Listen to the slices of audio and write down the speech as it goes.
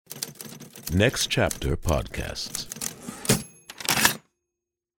Next Chapter Podcasts.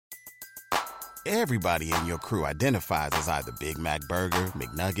 Everybody in your crew identifies as either Big Mac Burger,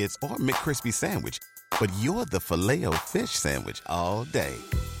 McNuggets, or McCrispy Sandwich. But you're the Filet-O-Fish Sandwich all day.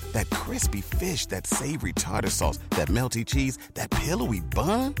 That crispy fish, that savory tartar sauce, that melty cheese, that pillowy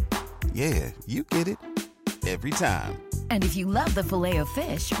bun. Yeah, you get it. Every time. And if you love the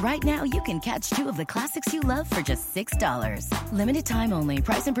Filet-O-Fish, right now you can catch two of the classics you love for just $6. Limited time only.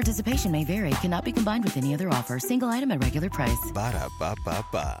 Price and participation may vary. Cannot be combined with any other offer. Single item at regular price.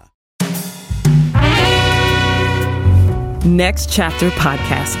 Ba-da-ba-ba-ba. Next Chapter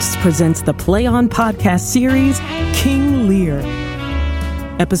Podcasts presents the Play On podcast series, King Lear.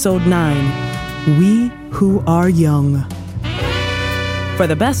 Episode 9, We Who Are Young. For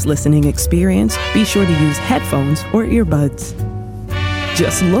the best listening experience, be sure to use headphones or earbuds.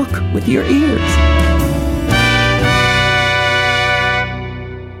 Just look with your ears.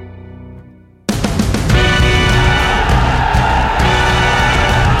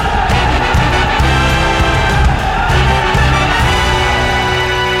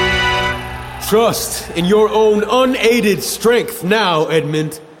 Trust in your own unaided strength now,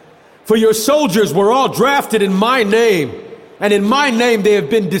 Edmund. For your soldiers were all drafted in my name, and in my name they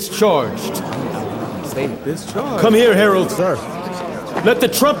have been discharged. Discharged? Come here, Herald. Sir. Let the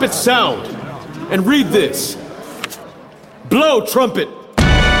trumpet sound, and read this. Blow, trumpet.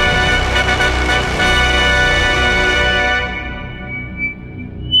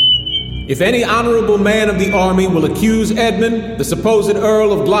 If any honorable man of the army will accuse Edmund, the supposed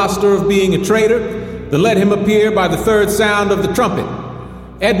Earl of Gloucester, of being a traitor, then let him appear by the third sound of the trumpet.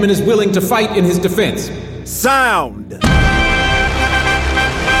 Edmund is willing to fight in his defense. Sound!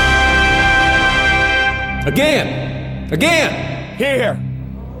 Again! Here!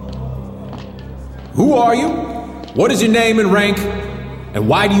 Who are you? What is your name and rank? And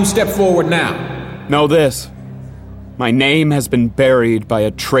why do you step forward now? Know this. My name has been buried by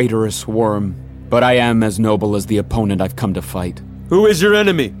a traitorous worm, but I am as noble as the opponent I've come to fight. Who is your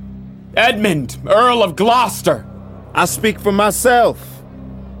enemy? Edmund, Earl of Gloucester! I speak for myself.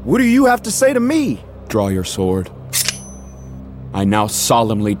 What do you have to say to me? Draw your sword. I now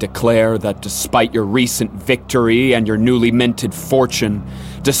solemnly declare that despite your recent victory and your newly minted fortune,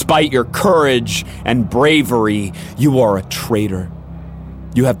 despite your courage and bravery, you are a traitor.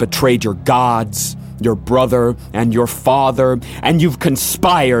 You have betrayed your gods, your brother, and your father, and you've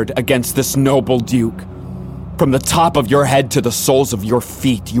conspired against this noble duke. From the top of your head to the soles of your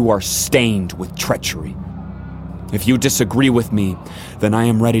feet, you are stained with treachery. If you disagree with me, then I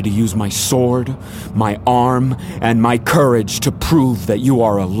am ready to use my sword, my arm, and my courage to prove that you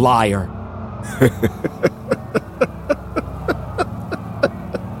are a liar.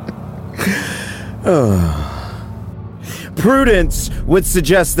 Prudence would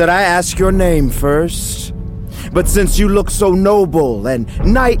suggest that I ask your name first. But since you look so noble and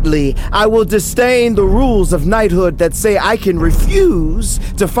knightly, I will disdain the rules of knighthood that say I can refuse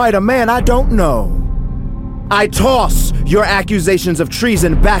to fight a man I don't know. I toss your accusations of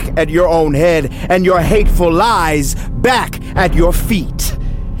treason back at your own head and your hateful lies back at your feet.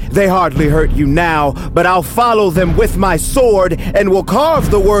 They hardly hurt you now, but I'll follow them with my sword and will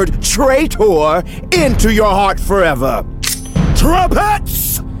carve the word traitor into your heart forever.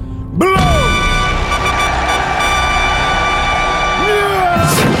 Trumpets, blow!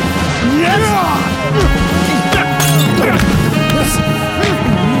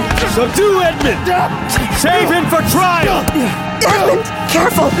 Subdue Edmund! Save him for trial! Edmund,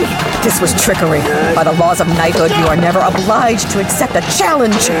 careful! This was trickery. By the laws of knighthood, you are never obliged to accept a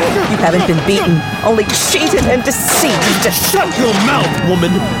challenge. You haven't been beaten, only cheated and deceived. Shut your mouth,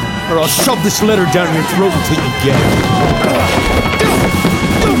 woman, or I'll shove this letter down your throat until you get it.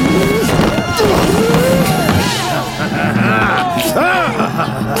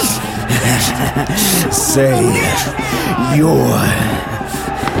 Say your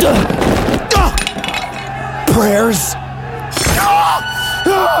prayers.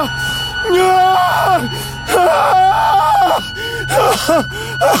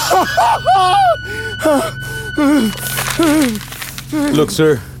 Look,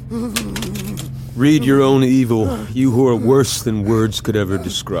 sir. Read your own evil, you who are worse than words could ever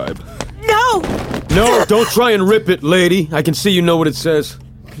describe. No! No, don't try and rip it, lady. I can see you know what it says.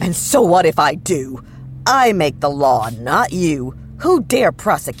 And so what if I do? I make the law, not you. Who dare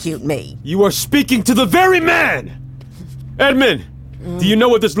prosecute me? You are speaking to the very man! Edmund, do you know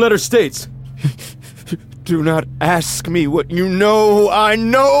what this letter states? Do not ask me what you know. I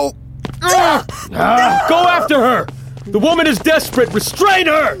know. Go after her! The woman is desperate. Restrain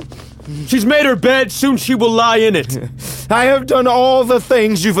her! She's made her bed, soon she will lie in it. I have done all the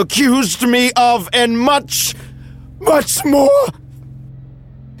things you've accused me of, and much, much more.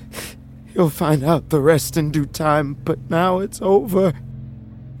 You'll find out the rest in due time, but now it's over.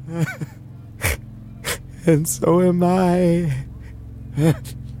 And so am I.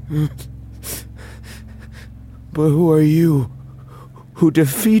 But who are you who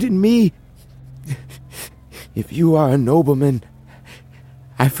defeated me? If you are a nobleman,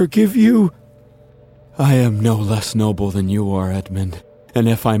 I forgive you. I am no less noble than you are, Edmund. And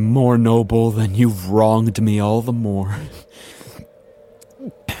if I'm more noble, then you've wronged me all the more.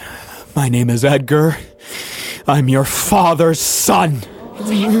 My name is Edgar. I'm your father's son.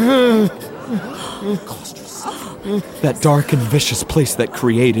 That dark and vicious place that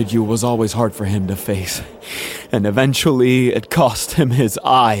created you was always hard for him to face. And eventually it cost him his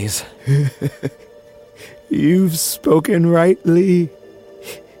eyes. You've spoken rightly.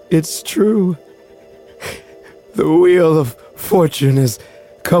 It's true. The wheel of fortune has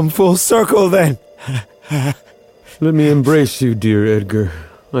come full circle then. Let me embrace you, dear Edgar.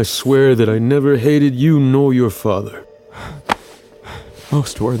 I swear that I never hated you nor your father.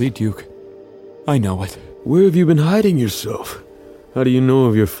 Most worthy Duke, I know it. Where have you been hiding yourself? How do you know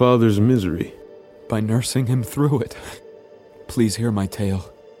of your father's misery? By nursing him through it. Please hear my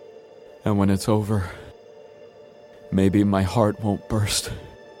tale. And when it's over, maybe my heart won't burst.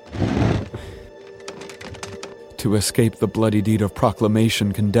 To escape the bloody deed of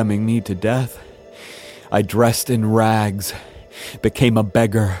proclamation condemning me to death, I dressed in rags, became a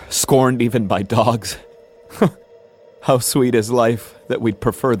beggar, scorned even by dogs. How sweet is life that we'd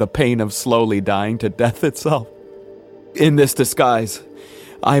prefer the pain of slowly dying to death itself. In this disguise,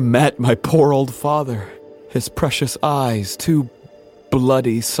 I met my poor old father. His precious eyes, 2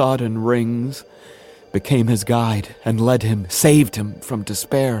 bloody sodden rings, became his guide and led him, saved him from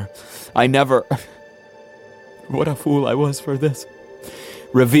despair. I never... What a fool I was for this.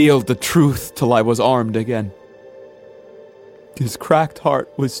 Revealed the truth till I was armed again. His cracked heart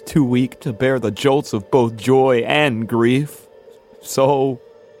was too weak to bear the jolts of both joy and grief. So,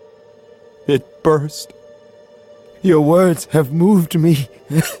 it burst. Your words have moved me.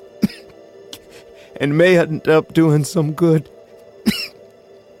 And may end up doing some good.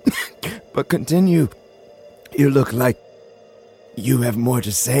 But continue. You look like you have more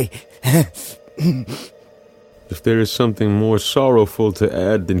to say. If there is something more sorrowful to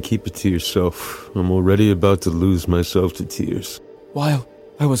add, then keep it to yourself. I'm already about to lose myself to tears. While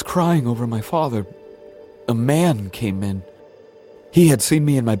I was crying over my father, a man came in. He had seen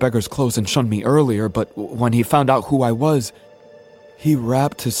me in my beggar's clothes and shunned me earlier, but when he found out who I was, he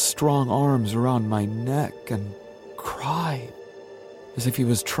wrapped his strong arms around my neck and cried, as if he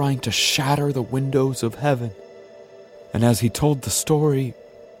was trying to shatter the windows of heaven. And as he told the story,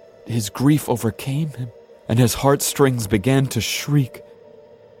 his grief overcame him, and his heartstrings began to shriek.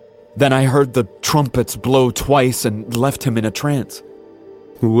 Then I heard the trumpets blow twice and left him in a trance.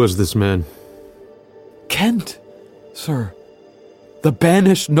 Who was this man? Kent, sir. The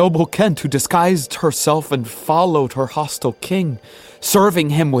banished noble Kent who disguised herself and followed her hostile king, serving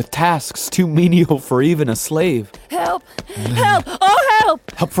him with tasks too menial for even a slave. Help! Help! Oh,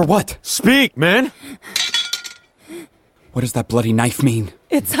 help! Help for what? Speak, man! What does that bloody knife mean?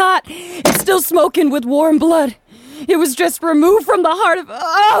 It's hot. It's still smoking with warm blood. It was just removed from the heart of...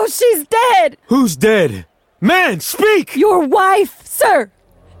 Oh, she's dead! Who's dead? Man, speak! Your wife, sir!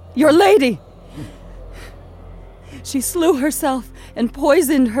 Your lady! She slew herself and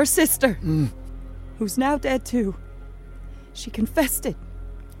poisoned her sister, who's now dead too. She confessed it.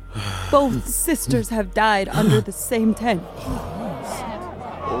 Both sisters have died under the same tent.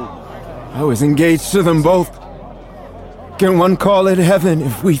 I was engaged to them both. Can one call it heaven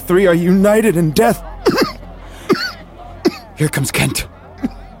if we 3 are united in death? Here comes Kent.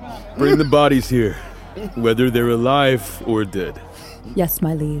 Bring the bodies here, whether they're alive or dead. Yes,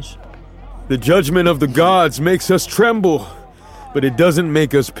 my liege. The judgment of the gods makes us tremble, but it doesn't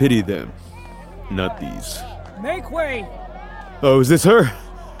make us pity them. Not these. Make way! Oh, is this her?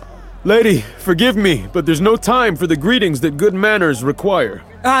 Lady, forgive me, but there's no time for the greetings that good manners require.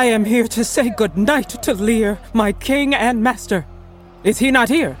 I am here to say good night to Lear, my king and master. Is he not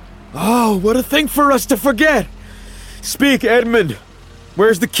here? Oh, what a thing for us to forget! Speak, Edmund.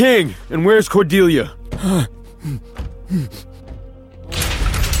 Where's the king, and where's Cordelia?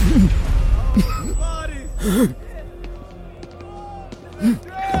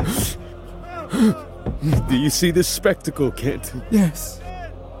 Do you see this spectacle, Kent? Yes.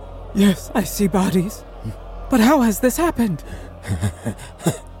 Yes, I see bodies. But how has this happened?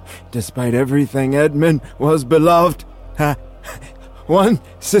 Despite everything, Edmund was beloved. One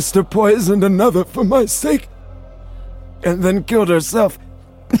sister poisoned another for my sake, and then killed herself.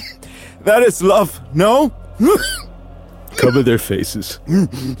 That is love, no? Cover their faces.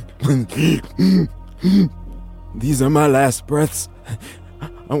 These are my last breaths.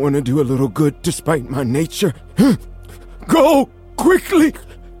 I want to do a little good despite my nature. Go, quickly!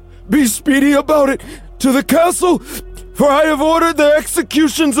 Be speedy about it! To the castle! For I have ordered the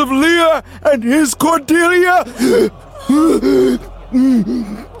executions of Lear and his Cordelia!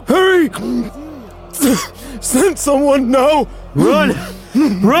 Hurry! Send someone now! Run!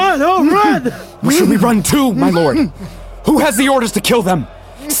 Run! Oh, run! Where should we run to, my lord? Who has the orders to kill them?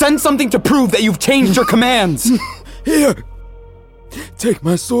 Send something to prove that you've changed your commands! Here! Take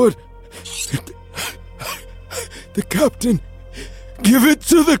my sword. The captain. Give it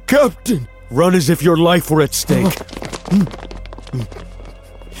to the captain. Run as if your life were at stake.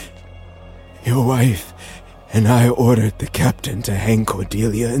 Your wife and I ordered the captain to hang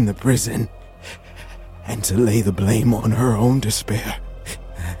Cordelia in the prison and to lay the blame on her own despair,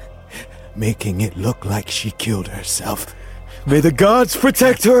 making it look like she killed herself. May the gods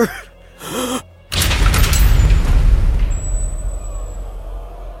protect her!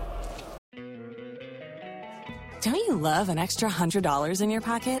 Don't you love an extra $100 in your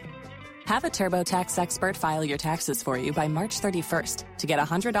pocket? Have a TurboTax expert file your taxes for you by March 31st to get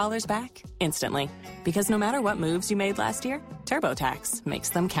 $100 back instantly. Because no matter what moves you made last year, TurboTax makes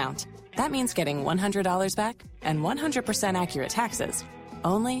them count. That means getting $100 back and 100% accurate taxes,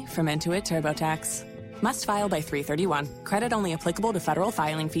 only from Intuit TurboTax. Must file by 3/31. Credit only applicable to federal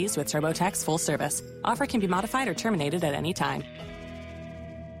filing fees with TurboTax full service. Offer can be modified or terminated at any time.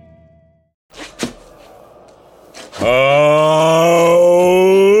 Howl!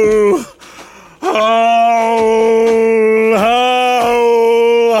 Howl!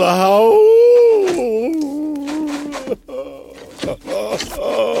 Howl! Howl!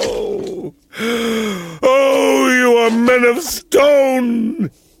 Oh, you are men of stone!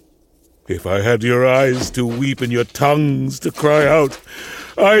 If I had your eyes to weep and your tongues to cry out,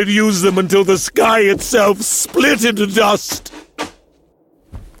 I'd use them until the sky itself split into dust.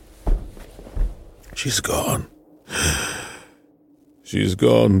 She's gone. She's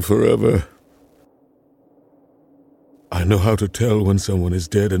gone forever. I know how to tell when someone is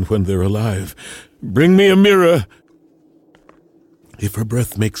dead and when they're alive. Bring me a mirror. If her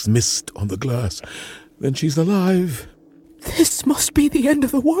breath makes mist on the glass, then she's alive. This must be the end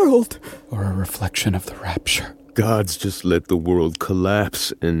of the world. Or a reflection of the rapture. Gods just let the world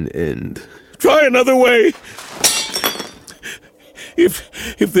collapse and end. Try another way. If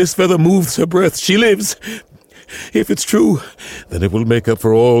this feather moves her breath, she lives. If it's true, then it will make up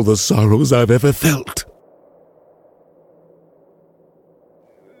for all the sorrows I've ever felt.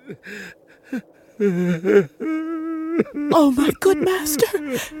 Oh, my good master.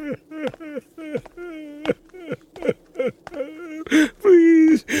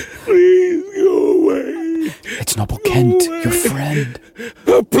 Please go away. It's Noble Kent, your friend.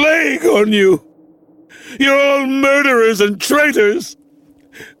 A plague on you. You're all murderers and traitors.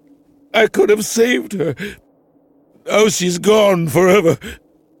 I could have saved her. Oh, she's gone forever.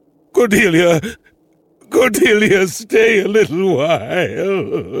 Cordelia, stay a little while.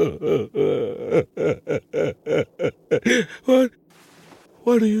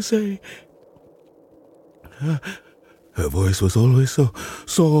 What do you say? Her voice was always so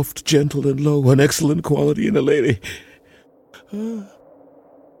soft, gentle, and low, an excellent quality in a lady.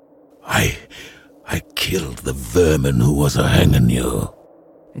 I killed the vermin who was a-hanging you.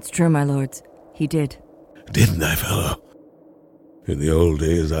 It's true, my lords. He did. Didn't I, fellow? In the old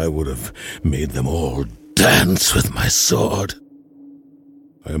days, I would have made them all dance with my sword.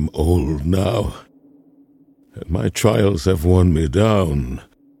 I am old now, and my trials have worn me down.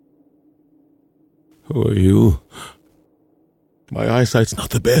 Who are you? My eyesight's not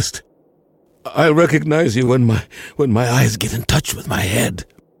the best. I'll recognize you when my eyes get in touch with my head.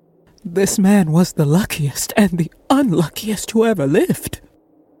 This man was the luckiest and the unluckiest who ever lived.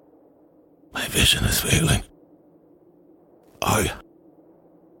 My vision is failing.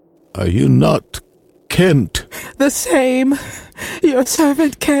 Are you not Kent? The same. Your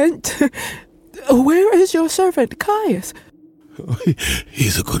servant Kent. Where is your servant Caius?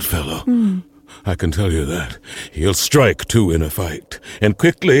 He's a good fellow. I can tell you that. He'll strike, too, in a fight. And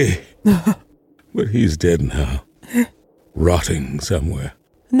quickly. But he's dead now. Rotting somewhere.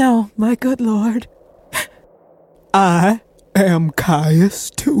 No, my good lord. I am Caius,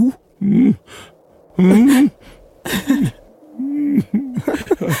 too.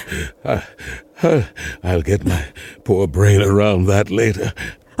 I'll get my poor brain around that later.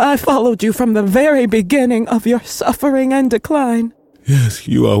 I followed you from the very beginning of your suffering and decline. Yes,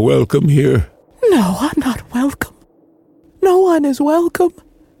 you are welcome here. No, I'm not welcome. No one is welcome.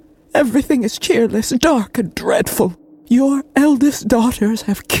 Everything is cheerless, dark, and dreadful. Your eldest daughters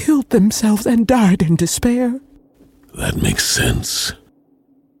have killed themselves and died in despair. That makes sense.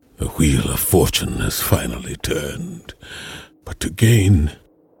 The wheel of fortune has finally turned. But to gain,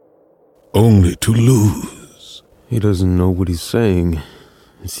 only to lose. He doesn't know what he's saying.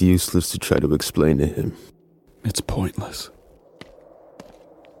 It's useless to try to explain to him. It's pointless.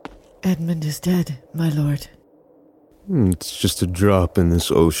 Edmund is dead, my lord. It's just a drop in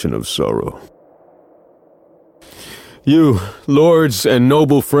this ocean of sorrow. You, lords and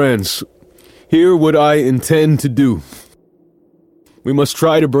noble friends, hear what I intend to do. We must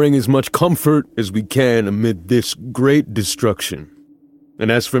try to bring as much comfort as we can amid this great destruction. And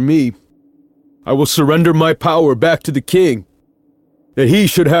as for me, I will surrender my power back to the king, that he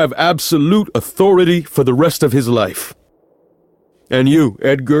should have absolute authority for the rest of his life. And you,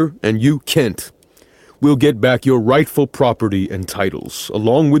 Edgar, and you, Kent, will get back your rightful property and titles,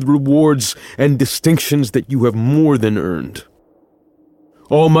 along with rewards and distinctions that you have more than earned.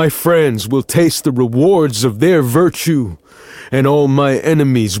 All my friends will taste the rewards of their virtue, and all my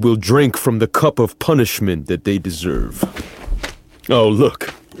enemies will drink from the cup of punishment that they deserve. Oh,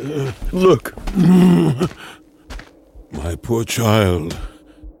 look. Look. My poor child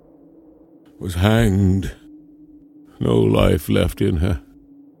was hanged. No life left in her.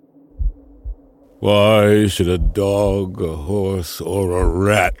 Why should a dog, a horse, or a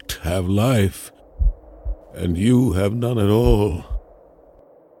rat have life, and you have none at all?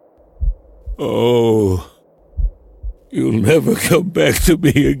 Oh, you'll never come back to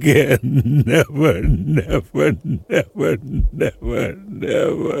me again. Never, never, never, never,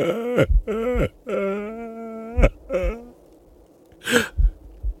 never.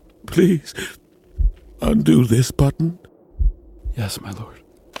 Please, undo this button. Yes, my lord.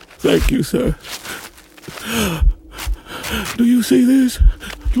 Thank you, sir. Do you see this?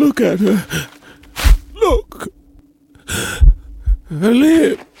 Look at her. Look. Her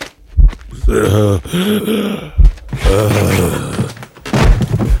lips.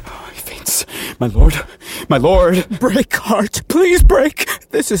 He faints. My lord. My lord. Break, heart. Please break.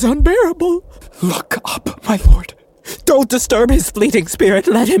 This is unbearable. Look up, my lord. Don't disturb his fleeting spirit.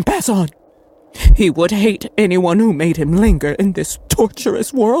 Let him pass on. He would hate anyone who made him linger in this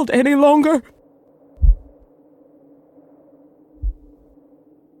torturous world any longer.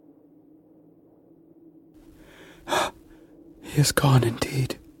 He is gone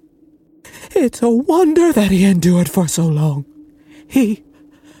indeed. It's a wonder that he endured for so long. He,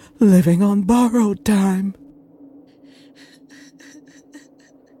 living on borrowed time.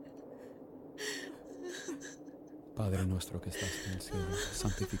 Padre nuestro que estás en el cielo,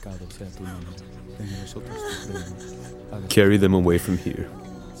 santificado sea tu nombre. Venga a nosotros tu reino. Carry them away from here.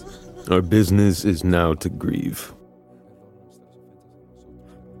 Our business is now to grieve.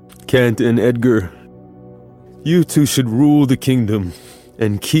 Kent and Edgar, you two should rule the kingdom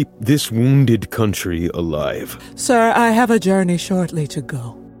and keep this wounded country alive. Sir, I have a journey shortly to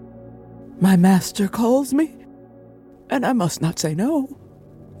go. My master calls me, and I must not say no,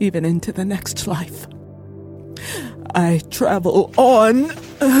 even into the next life. I travel on.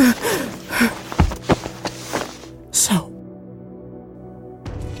 So.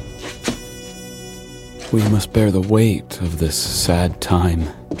 We must bear the weight of this sad time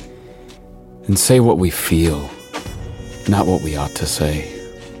and say what we feel, not what we ought to say,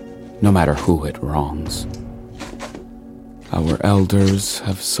 no matter who it wrongs. Our elders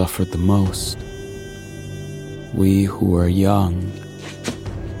have suffered the most. We who are young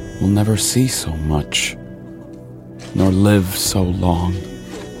will never see so much, nor live so long.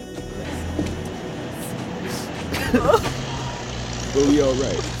 We'll be all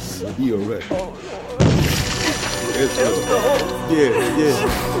right. We'll be all right. Yeah.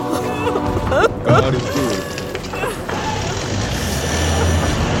 God is good.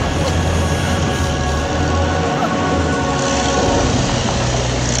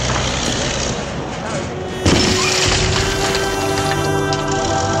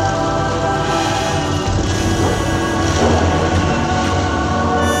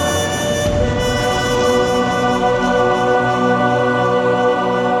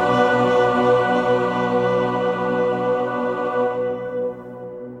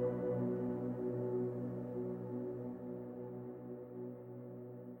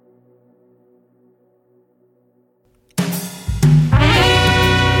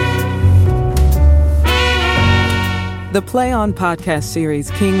 The Play On podcast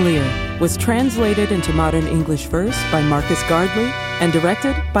series King Lear was translated into modern English verse by Marcus Gardley and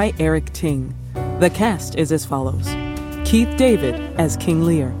directed by Eric Ting. The cast is as follows: Keith David as King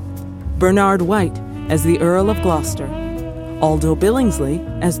Lear, Bernard White as the Earl of Gloucester, Aldo Billingsley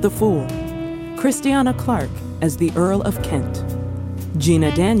as the Fool, Christiana Clark as the Earl of Kent,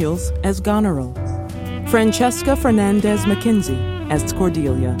 Gina Daniels as Goneril, Francesca Fernandez McKenzie as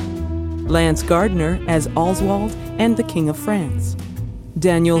Cordelia, Lance Gardner as Oswald and the King of France,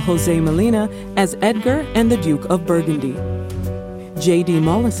 Daniel Jose Molina as Edgar and the Duke of Burgundy, J.D.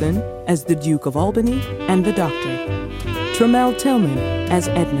 Mollison as the Duke of Albany and the Doctor, Tremel Tillman as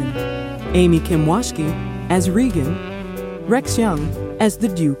Edmund, Amy Kimwashki as Regan, Rex Young as the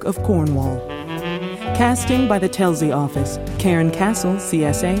Duke of Cornwall. Casting by the Telsey Office, Karen Castle,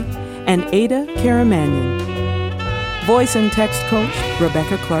 CSA, and Ada Karamanyan. Voice and text coach,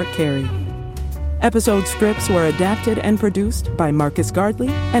 Rebecca Clark-Carey. Episode scripts were adapted and produced by Marcus Gardley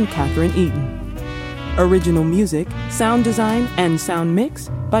and Catherine Eaton. Original music, sound design, and sound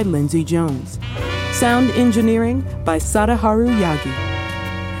mix by Lindsay Jones. Sound engineering by Sadaharu Yagi.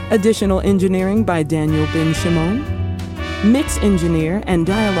 Additional engineering by Daniel Ben Shimon. Mix engineer and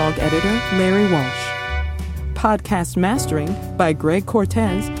dialogue editor Larry Walsh. Podcast mastering by Greg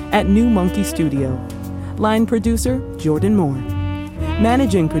Cortez at New Monkey Studio. Line producer Jordan Moore.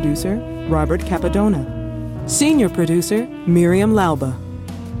 Managing producer Robert Capadona. Senior producer Miriam Lauba.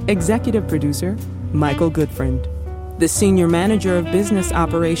 Executive producer Michael Goodfriend. The Senior Manager of Business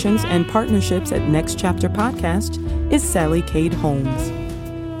Operations and Partnerships at Next Chapter Podcast is Sally Cade Holmes.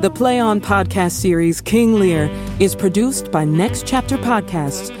 The Play On podcast series King Lear is produced by Next Chapter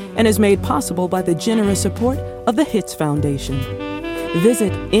Podcasts and is made possible by the generous support of the Hits Foundation.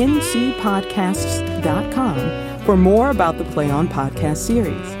 Visit ncpodcasts.com for more about the Play On podcast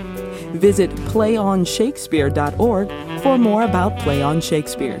series. Visit playonshakespeare.org for more about Play On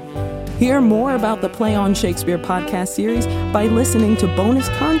Shakespeare. Hear more about the Play On Shakespeare podcast series by listening to bonus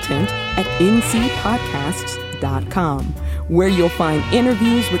content at ncpodcasts.com, where you'll find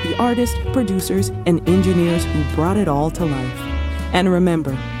interviews with the artists, producers, and engineers who brought it all to life. And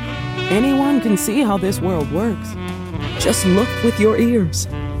remember, anyone can see how this world works. Just look with your ears.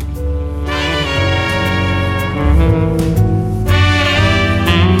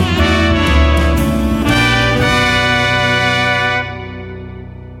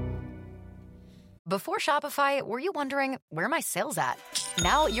 Before Shopify, were you wondering, where are my sales at?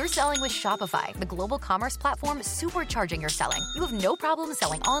 Now you're selling with Shopify, the global commerce platform supercharging your selling. You have no problem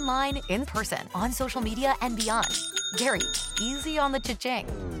selling online, in person, on social media, and beyond. Gary, easy on the cha-ching.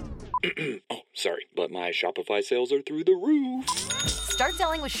 Oh, sorry, but my Shopify sales are through the roof. Start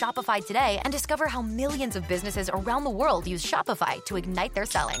selling with Shopify today and discover how millions of businesses around the world use Shopify to ignite their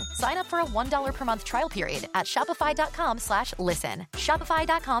selling. Sign up for a $1 per month trial period at shopify.com/listen.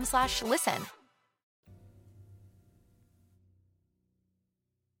 Shopify.com/listen.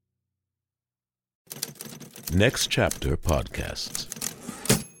 Next Chapter Podcasts.